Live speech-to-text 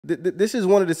this is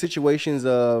one of the situations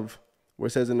of where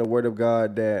it says in the Word of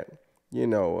God that, you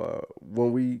know,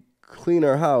 when we clean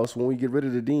our house, when we get rid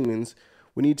of the demons,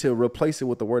 we need to replace it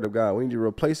with the Word of God. We need to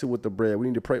replace it with the bread. We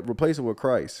need to replace it with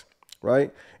Christ,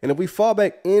 right? And if we fall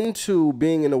back into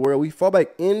being in the world, we fall back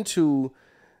into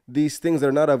these things that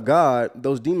are not of God,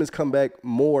 those demons come back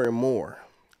more and more.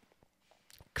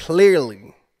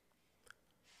 Clearly,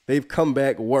 they've come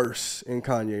back worse in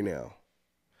Kanye now.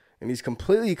 And he's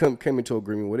completely came into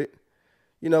agreement with it.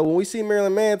 You know, when we see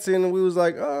Marilyn Manson, we was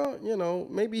like, oh, you know,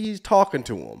 maybe he's talking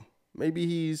to him. Maybe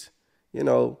he's, you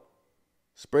know,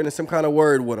 spreading some kind of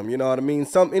word with him. You know what I mean?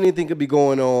 Anything could be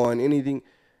going on. Anything.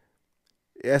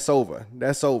 That's over.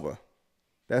 That's over.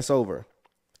 That's over.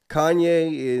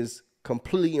 Kanye is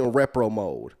completely in repro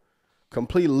mode.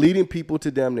 Completely leading people to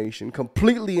damnation.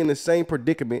 Completely in the same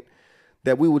predicament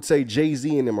that we would say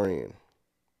Jay-Z and them are in.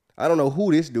 I don't know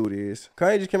who this dude is.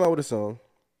 Kanye just came out with a song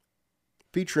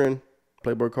featuring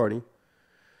Playboi Carti.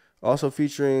 Also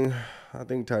featuring, I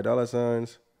think, Ty Dolla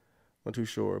 $igns. I'm not too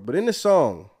sure. But in the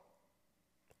song,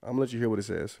 I'm going to let you hear what it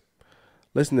says.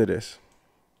 Listen to this.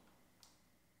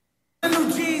 I'm the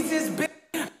new Jesus,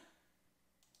 bitch.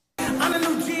 I'm the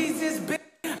new Jesus, bitch.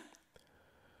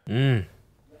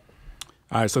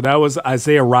 All right, so that was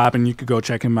Isaiah Robin. You could go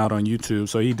check him out on YouTube.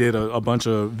 So he did a bunch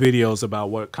of videos about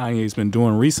what Kanye's been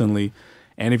doing recently.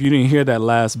 And if you didn't hear that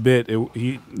last bit,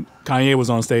 Kanye was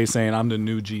on stage saying, I'm the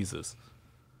new Jesus.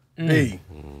 B.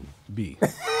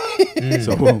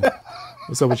 So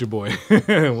what's up with your boy?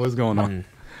 What's going on?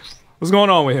 What's going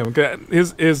on with him?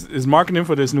 His marketing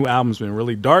for this new album's been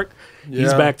really dark. Yeah.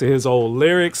 He's back to his old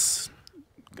lyrics.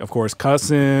 Of course,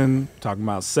 cussing, talking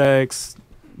about sex,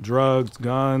 drugs,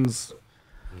 guns.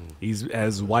 He's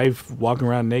his wife walking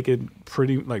around naked,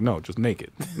 just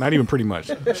naked. Not even pretty much.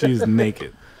 She's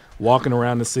naked, walking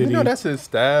around the city. You know, that's his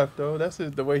staff, though. That's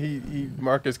the way he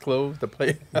mark his clothes, to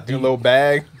play a little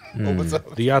bag.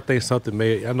 Do y'all think something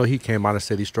I know he came out and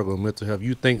said he struggled with mental health.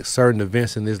 You think certain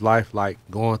events in his life, like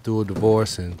going through a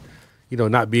divorce and, you know,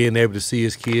 not being able to see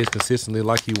his kids consistently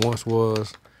like he once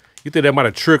was, you think that might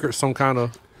have triggered some kind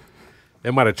of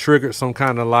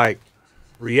like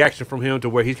reaction from him to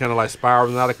where he's kind of like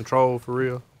spiraling out of control for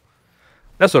real?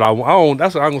 That's what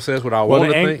that's what I'm gonna say. That's what I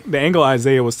want to think. The angle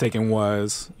Isaiah was taking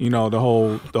was, you know, the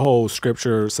whole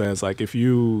scripture says, like, if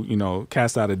you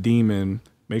cast out a demon,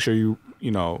 make sure you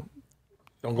know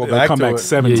don't go back. Come back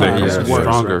 7 times worse.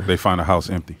 Stronger. They find a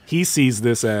house empty. He sees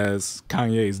this as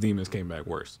Kanye's demons came back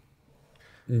worse.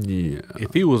 Yeah.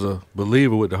 If he was a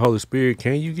believer with the Holy Spirit,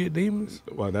 can you get demons?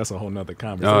 Well, that's a whole nother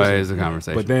conversation. Oh, it is a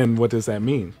conversation. But then, what does that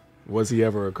mean? Was he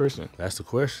ever a Christian? That's the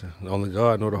question. Only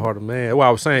God knows the heart of man. Well,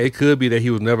 I was saying it could be that he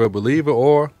was never a believer,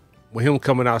 or with him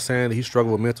coming out saying that he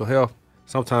struggled with mental health,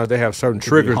 sometimes they have certain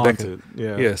triggers that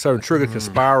can, certain triggers can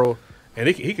spiral, and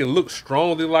he can look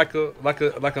strongly like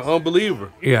an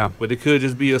unbeliever. Yeah, but it could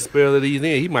just be a spell that he's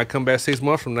in. He might come back 6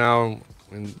 months from now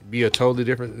and be a totally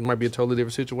different. It might be a totally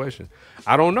different situation.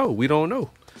 I don't know. We don't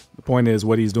know. The point is,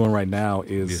 what he's doing right now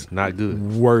is not good.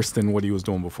 Worse than what he was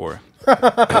doing before.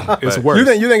 It's worse.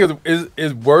 You think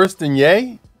it's worse than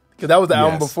Ye? Because that was the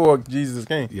album before Jesus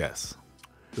came. Yes,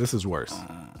 this is worse.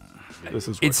 This is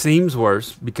worse. It seems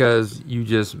worse because you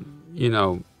just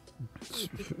you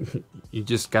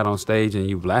just got on stage and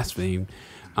you blasphemed.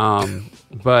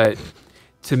 But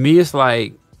to me, it's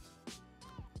like,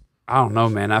 I don't know,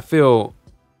 man. I feel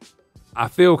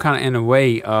kind of in a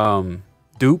way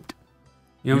duped.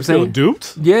 You know what I'm saying?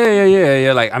 Duped?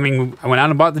 Yeah. Like, I mean, when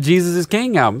I bought the Jesus is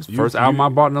King album, first album I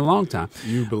bought in a long time.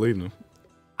 You believe him?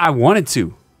 I wanted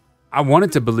to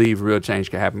believe real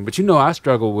change could happen, but I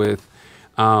struggle with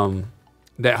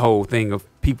that whole thing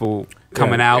of people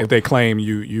coming out. If they claim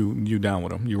you down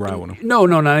with them, you ride with them. No,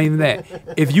 not even that.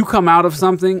 If you come out of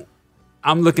something,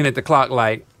 I'm looking at the clock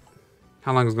like,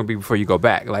 how long is it going to be before you go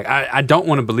back? Like, I don't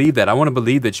want to believe that. I want to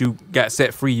believe that you got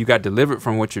set free, you got delivered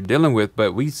from what you're dealing with,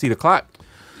 but we see the clock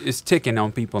is ticking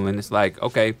on people, and it's like,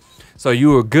 okay, so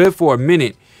you were good for a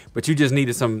minute, but you just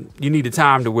needed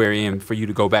time to wear in for you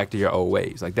to go back to your old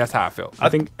ways. Like, that's how I felt. I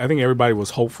think everybody was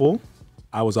hopeful.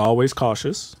 I was always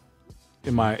cautious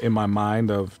in my mind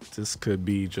of this could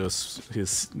be just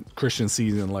his Christian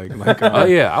season. Like oh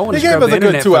yeah, I want to give us a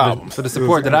good 2 albums for the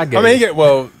support that I gave. I mean,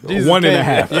 Jesus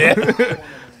 1.5. Yeah.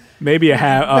 Maybe a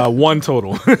half, 1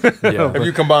 total. Yeah. If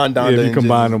you combine Donda, if you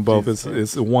combine them both,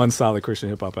 it's one solid Christian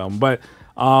hip hop album. But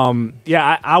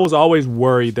I was always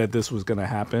worried that this was going to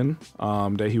happen,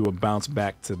 that he would bounce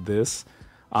back to this.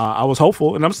 I was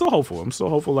hopeful, and I'm still hopeful.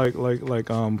 Like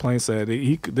Plain said,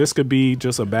 this could be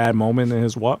just a bad moment in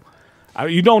his walk.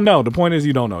 You don't know. The point is,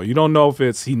 you don't know. You don't know if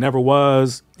it's he never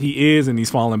was, he is, and he's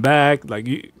falling back. Like,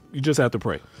 You just have to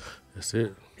pray. That's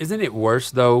it. Isn't it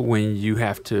worse though when you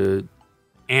have to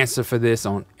answer for this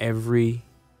on every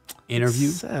interview?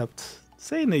 Except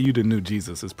saying that you the new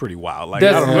Jesus is pretty wild. Like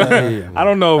That's- I don't know. yeah. I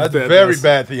don't know. That's if very that's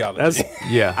bad theology. That's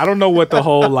Yeah. I don't know what the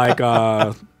whole like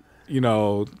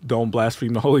don't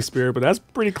blaspheme the Holy Spirit, but that's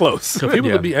pretty close. So people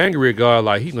Yeah. would be angry at God.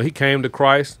 Like he came to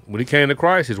Christ. When he came to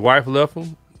Christ, his wife left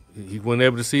him. He wasn't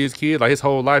able to see his kid. Like his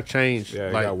whole life changed. Yeah,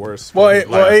 it like, got worse. Well, it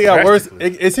got worse.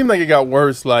 drastically. It seemed like it got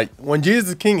worse. Like when Jesus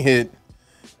is King hit,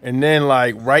 and then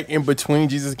like right in between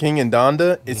Jesus King and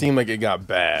Donda, it seemed like it got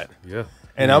bad. Yeah.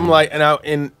 And I'm like,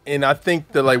 and I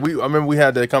think that like I remember we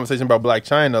had the conversation about Black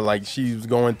China. Like she was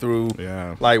going through,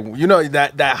 like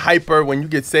that hyper when you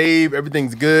get saved,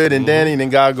 everything's good, and then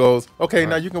God goes, okay,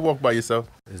 now you can walk by yourself.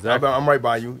 Exactly. I'm right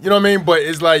by you. You know what I mean? But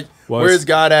it's like, where's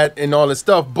God at and all this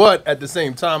stuff? But at the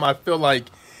same time, I feel like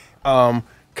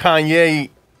Kanye,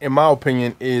 in my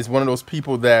opinion, is one of those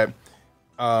people that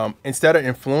instead of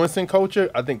influencing culture,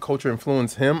 I think culture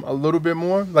influenced him a little bit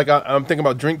more. Like I'm thinking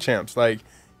about Drink Champs. Like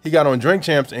he got on Drink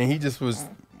Champs and he just was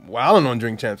wilding on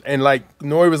Drink Champs. And like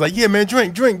Nori was like, yeah, man,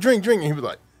 drink. And he was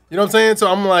like, you know what I'm saying? So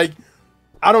I'm like,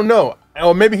 I don't know.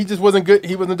 Or maybe he just wasn't good.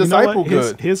 He wasn't disciple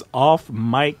good. His off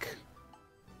mic,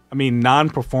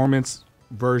 non-performance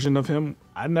version of him,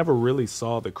 I never really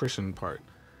saw the Christian part.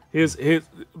 The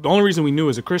only reason we knew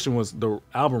as a Christian was the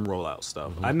album rollout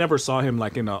stuff. I never saw him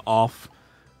like in an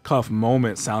off-cuff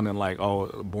moment sounding like,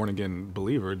 a born-again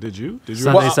believer. Did you?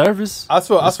 Sunday service? I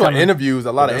saw interviews,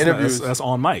 a lot of interviews. That's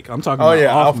on mic. I'm talking about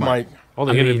off off mic.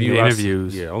 Only I mean, interview the I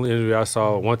interviews. only interview I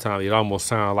saw one time, it almost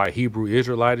sounded like Hebrew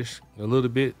Israelitish a little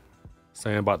bit,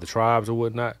 saying about the tribes or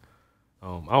whatnot.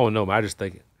 I don't know, man. I just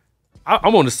think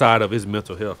I'm on the side of his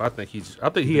mental health. I think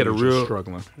he had a real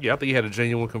struggling. Yeah, I think he had a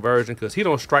genuine conversion because he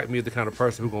don't strike me as the kind of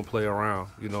person who's gonna play around,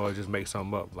 or just make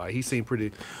something up. Like he seemed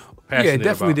pretty passionate. Yeah, it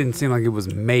definitely about didn't seem like it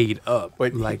was made up.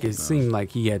 But like it seemed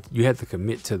like you had to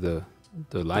commit to the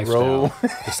lifestyle.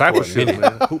 discipleship,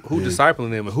 man. Who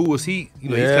discipling him and who was he?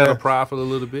 He's kind of prideful a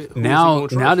little bit. Who was he Now gonna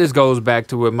trust? this goes back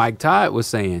to what Mike Todd was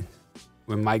saying.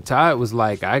 When Mike Todd was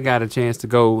like, I got a chance to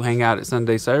go hang out at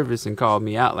Sunday service and called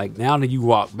me out. Like now that you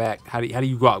walk back, how do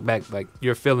you walk back like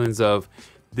your feelings of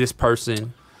this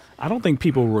person? I don't think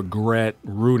people regret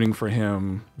rooting for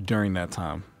him during that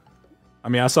time. I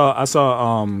mean, I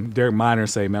saw Derek Minor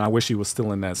say, "Man, I wish he was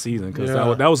still in that season because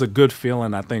that was a good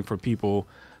feeling." I think for people,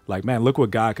 like, man, look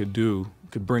what God could do,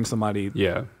 could bring somebody.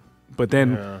 Yeah. But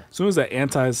then, as soon as that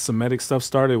anti-Semitic stuff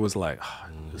started, it was like,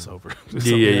 it's over.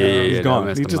 Yeah. He's gone.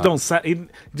 He just he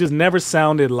just never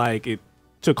sounded like it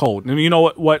took hold. I mean, you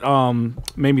know what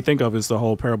made me think of is the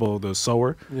whole parable of the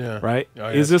sower. Yeah. Right. Oh,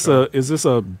 yeah, is this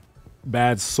a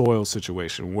bad soil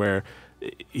situation where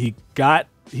he got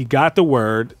the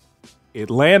word? It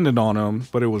landed on him,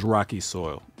 but it was rocky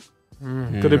soil.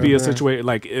 Could it be a situation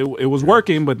like it was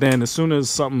working, but then as soon as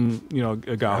something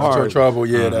it got hard, trouble.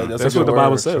 Yeah, that's what the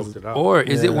Bible says. Or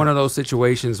is it one of those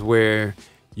situations where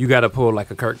you got to pull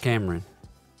like a Kirk Cameron,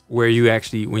 where you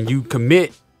actually, when you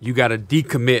commit, you got to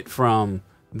decommit from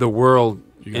the world.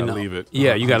 You got to leave it.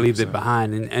 Yeah, you got to leave it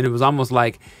behind, and it was almost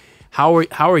like, how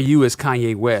are you as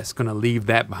Kanye West gonna leave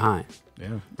that behind?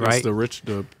 Yeah, right. It's the rich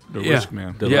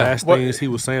man. The last things he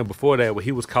was saying before that, where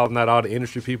he was calling out all the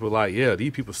industry people, like, yeah,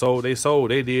 these people sold,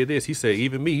 they did this. He said,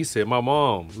 even me, he said, my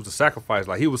mom was a sacrifice.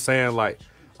 Like he was saying, like,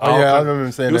 I remember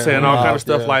him saying he was that. saying all kind of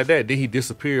stuff like that. Then he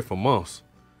disappeared for months.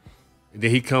 And then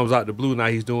he comes out the blue. Now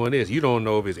he's doing this. You don't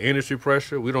know if it's industry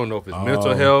pressure. We don't know if it's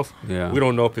mental health. Yeah. We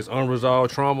don't know if it's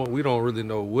unresolved trauma. We don't really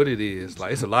know what it is.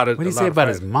 Like it's a lot of. What did he say about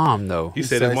his mom though? He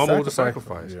said his mama was a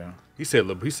sacrifice. Yeah. He said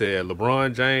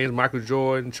LeBron James, Michael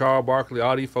Jordan, Charles Barkley,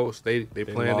 all these folks they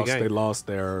playing the game. They lost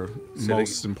their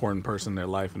most important person in their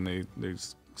life, and they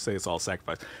say it's all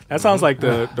sacrifice. That sounds like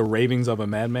the ravings of a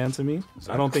madman to me.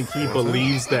 I don't think he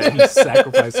believes that he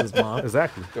sacrificed his mom.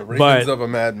 Exactly. The ravings of a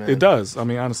madman. It does. I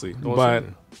mean, honestly. But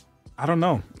I don't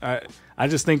know. I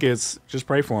just think it's just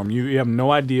pray for him. You have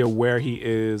no idea where he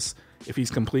is, if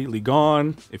he's completely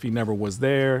gone, if he never was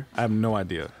there. I have no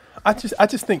idea.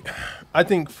 I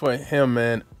think for him,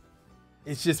 man,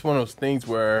 it's just one of those things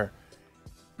where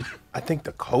I think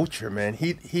the culture, man,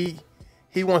 he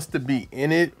wants to be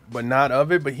in it, but not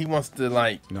of it. But he wants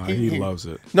to he loves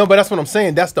it. No, but that's what I'm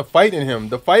saying. That's the fight in him.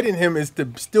 The fight in him is to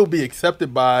still be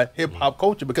accepted by hip hop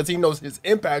culture because he knows his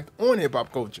impact on hip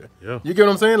hop culture. Yeah. You get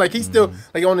what I'm saying? Like he's still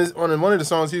like on one of the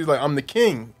songs, he was like, "I'm the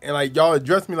king," and like y'all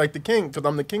address me like the king because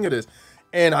I'm the king of this.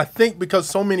 And I think because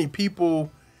so many people.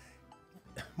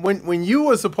 When you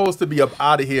were supposed to be up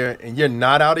out of here and you're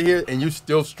not out of here and you're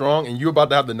still strong and you're about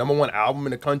to have the #1 album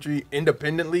in the country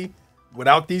independently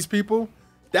without these people,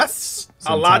 that's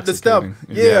a lot of stuff.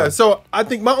 Yeah. So I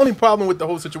think my only problem with the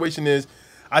whole situation is,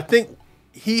 I think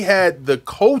he had the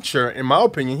culture, in my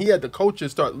opinion, he had the culture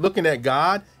start looking at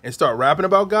God and start rapping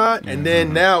about God, and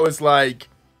then now it's like,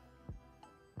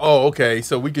 oh, okay,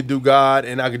 so we could do God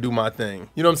and I could do my thing.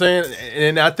 You know what I'm saying?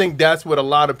 And I think that's what a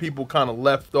lot of people kind of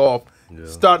left off.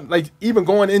 Start like even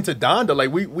going into Donda,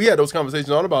 like we had those conversations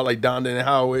all about like Donda and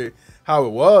how it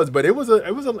was, but it was a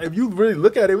if you really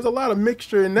look at it, it was a lot of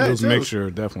mixture in that. It was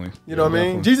mixture, definitely. You know what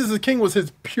I mean? Jesus is King was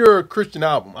his pure Christian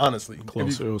album, honestly.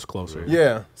 Closer, it was closer.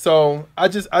 Yeah. So I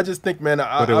just think, man,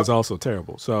 but it was also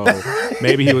terrible. So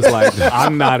maybe he was like,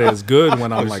 I'm not as good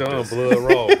when I'm like this. Blood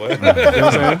raw, but. You know what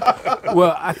I'm saying?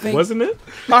 Well, I think wasn't it?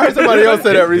 I heard somebody else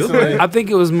say that recently. I think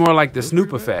it was more like the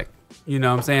Snoop effect. You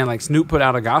know what I'm saying? Like Snoop put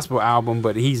out a gospel album,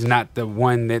 but he's not the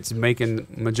one that's making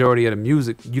majority of the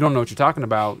music. You don't know what you're talking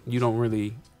about. You don't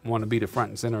really want to be the front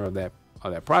and center of that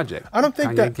project. I don't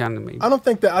think Kanye I don't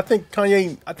think that. I think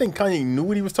Kanye knew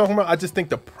what he was talking about. I just think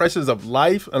the pressures of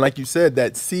life, and like you said,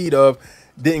 that seed of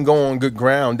didn't go on good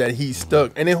ground, that he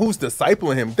stuck. And then who's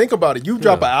discipling him? Think about it. You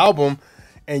drop an album,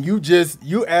 and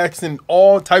you asking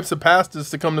all types of pastors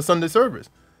to come to Sunday service.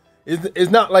 It's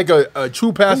not like a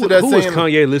true pastor that's saying. Who is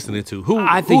Kanye listening to?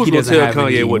 I think he doesn't have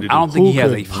Kanye what to do? I don't think he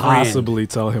has a friend. Possibly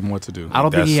tell him what to do. I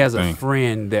don't think he has a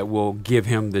friend that will give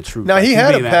him the truth. Now he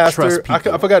had a pastor.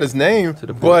 I forgot his name,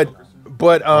 but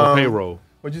on payroll.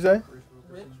 What'd you say?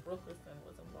 Rich Wilkerson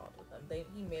was involved with them.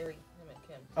 He married him and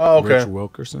Kim. Oh, okay. Rich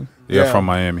Wilkerson. Yeah, from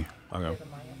Miami. Okay.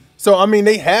 So I mean,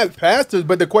 they have pastors,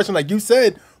 but the question, like you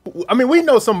said, I mean, we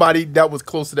know somebody that was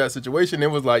close to that situation.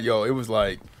 It was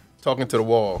like, talking to the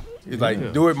wall. He's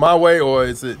like, do it my way, or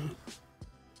is it?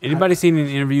 Anybody seen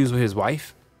any interviews with his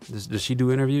wife? Does she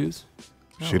do interviews?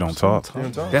 She don't talk.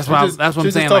 That's what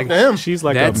I'm saying. Like, she's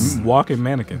like a walking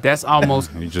mannequin. That's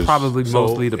almost probably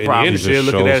mostly the problem. In the industry,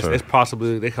 look at that. It's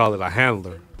possibly they call it a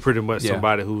handler. Pretty much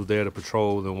somebody who's there to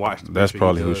patrol and watch. That's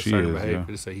probably who she is.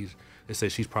 Yeah. They say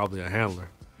she's probably a handler.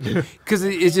 Because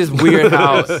it's just weird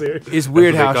how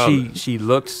she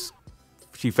looks.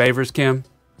 She favors Kim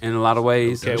in a lot of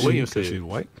ways. Cat Williams said she's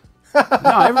white.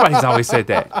 No, everybody's always said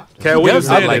that. Cat Williams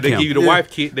said like that. They give you the wife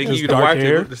kid. They give you the wife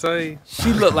to look the same.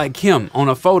 She looked like Kim on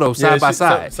a photo side by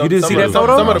side. You didn't see that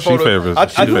photo? Some of the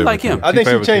photos. She looked like Kim. I think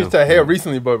she changed her hair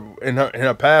recently, but in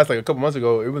her past, like a couple months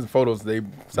ago, it was photos they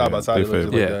side by side.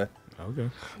 Okay.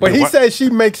 But he said she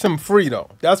makes him free though.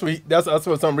 That's what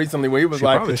something recently where he was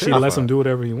like, she lets him do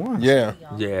whatever he wants. Yeah.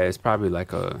 Yeah, it's probably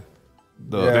like a.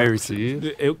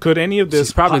 Could any of this?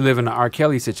 She's probably living an R.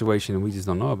 Kelly situation, and we just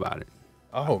don't know about it.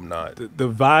 I hope not. The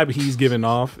vibe he's giving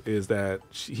off is that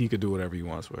he could do whatever he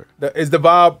wants with her. Is the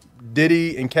vibe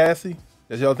Diddy and Cassie?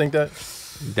 Does y'all think that?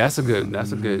 That's a good. Nah,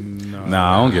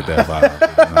 I don't get that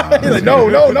vibe. He's like, no.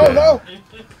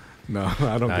 No,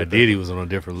 I don't. Get Diddy was on a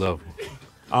different level.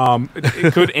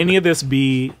 Could any of this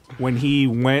be when he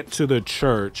went to the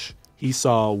church? He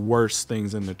saw worse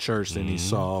things in the church than he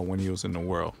saw when he was in the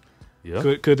world.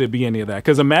 Yeah. Could it be any of that?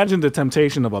 Because imagine the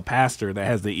temptation of a pastor that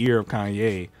has the ear of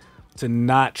Kanye to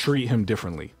not treat him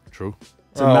differently. True.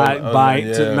 To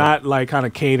not like kind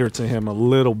of cater to him a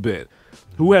little bit.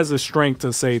 Who has the strength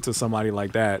to say to somebody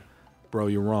like that, bro,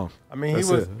 you're wrong? I mean,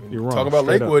 you're wrong. Talk about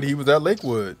Lakewood. He was at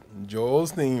Lakewood. Joel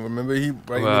Osteen. Remember he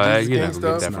writing the Jesus King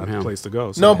stuff? That's not a place to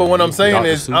go. So. No, but what I'm saying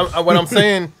is,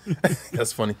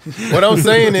 that's funny. What I'm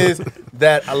saying is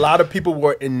that a lot of people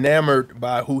were enamored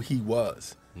by who he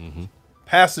was,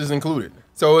 pastors included.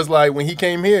 So it's like when he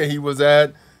came here, he was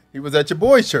at your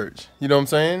boy's church. You know what I'm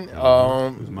saying? He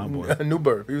was my boy. New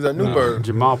Birth. He was at New Birth.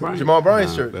 Jamal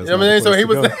Bryant's church. You know what I'm saying? So he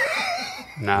was.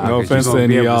 No offense to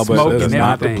any of y'all, but that's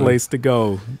not the place to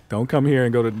go. Don't come here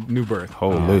and go to New Birth.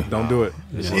 Holy. Don't do it.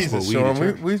 Jesus,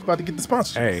 Sean, we about to get the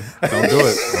sponsorship. Hey, don't do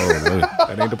it.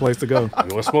 That ain't the place to go. You want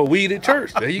to smoke weed at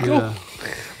church? There you go.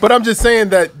 But I'm just saying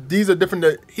that these are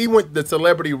different. He went the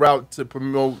celebrity route to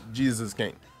promote Jesus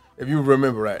King. If you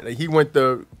remember right, like he went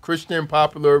the Christian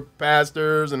popular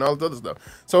pastors and all this other stuff.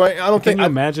 So I don't think. Can you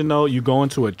imagine though? You go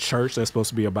into a church that's supposed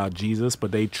to be about Jesus,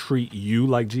 but they treat you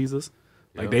like Jesus.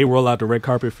 Like they roll out the red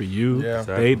carpet for you. Yeah.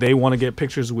 They want to get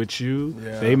pictures with you.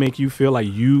 Yeah. They make you feel like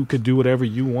you could do whatever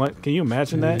you want. Can you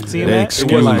imagine that? Seeing They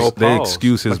that?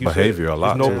 excuse his behavior a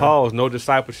lot. There's no pause, no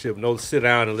discipleship, no sit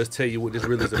down and let's tell you what this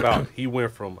really is about. He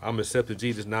went from I'm accepting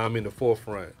Jesus, now I'm in the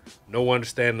forefront. No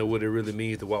understanding of what it really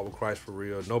means to walk with Christ for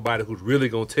real. Nobody who's really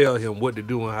going to tell him what to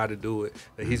do and how to do it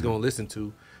that he's going to listen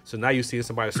to. So now you see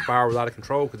somebody spiral out of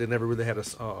control because they never really had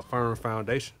a firm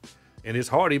foundation. And it's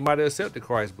hard. He might have accepted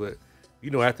Christ, but you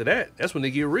know, after that, that's when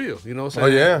they get real. You know what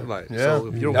I'm saying? So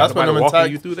if you don't have nobody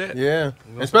walking you through that. Yeah.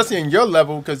 You know? Especially in your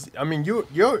level, because, I mean, you're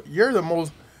the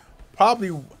most probably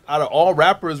out of all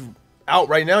rappers out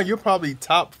right now, you're probably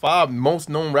top 5 most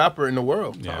known rapper in the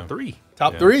world. Yeah. Top 3.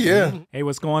 Top 3, yeah. Hey,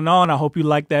 what's going on? I hope you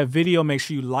liked that video. Make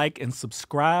sure you like and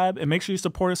subscribe, and make sure you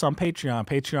support us on Patreon,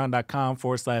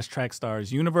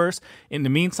 patreon.com/Trackstarz Universe. In the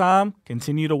meantime,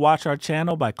 continue to watch our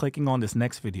channel by clicking on this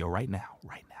next video right now.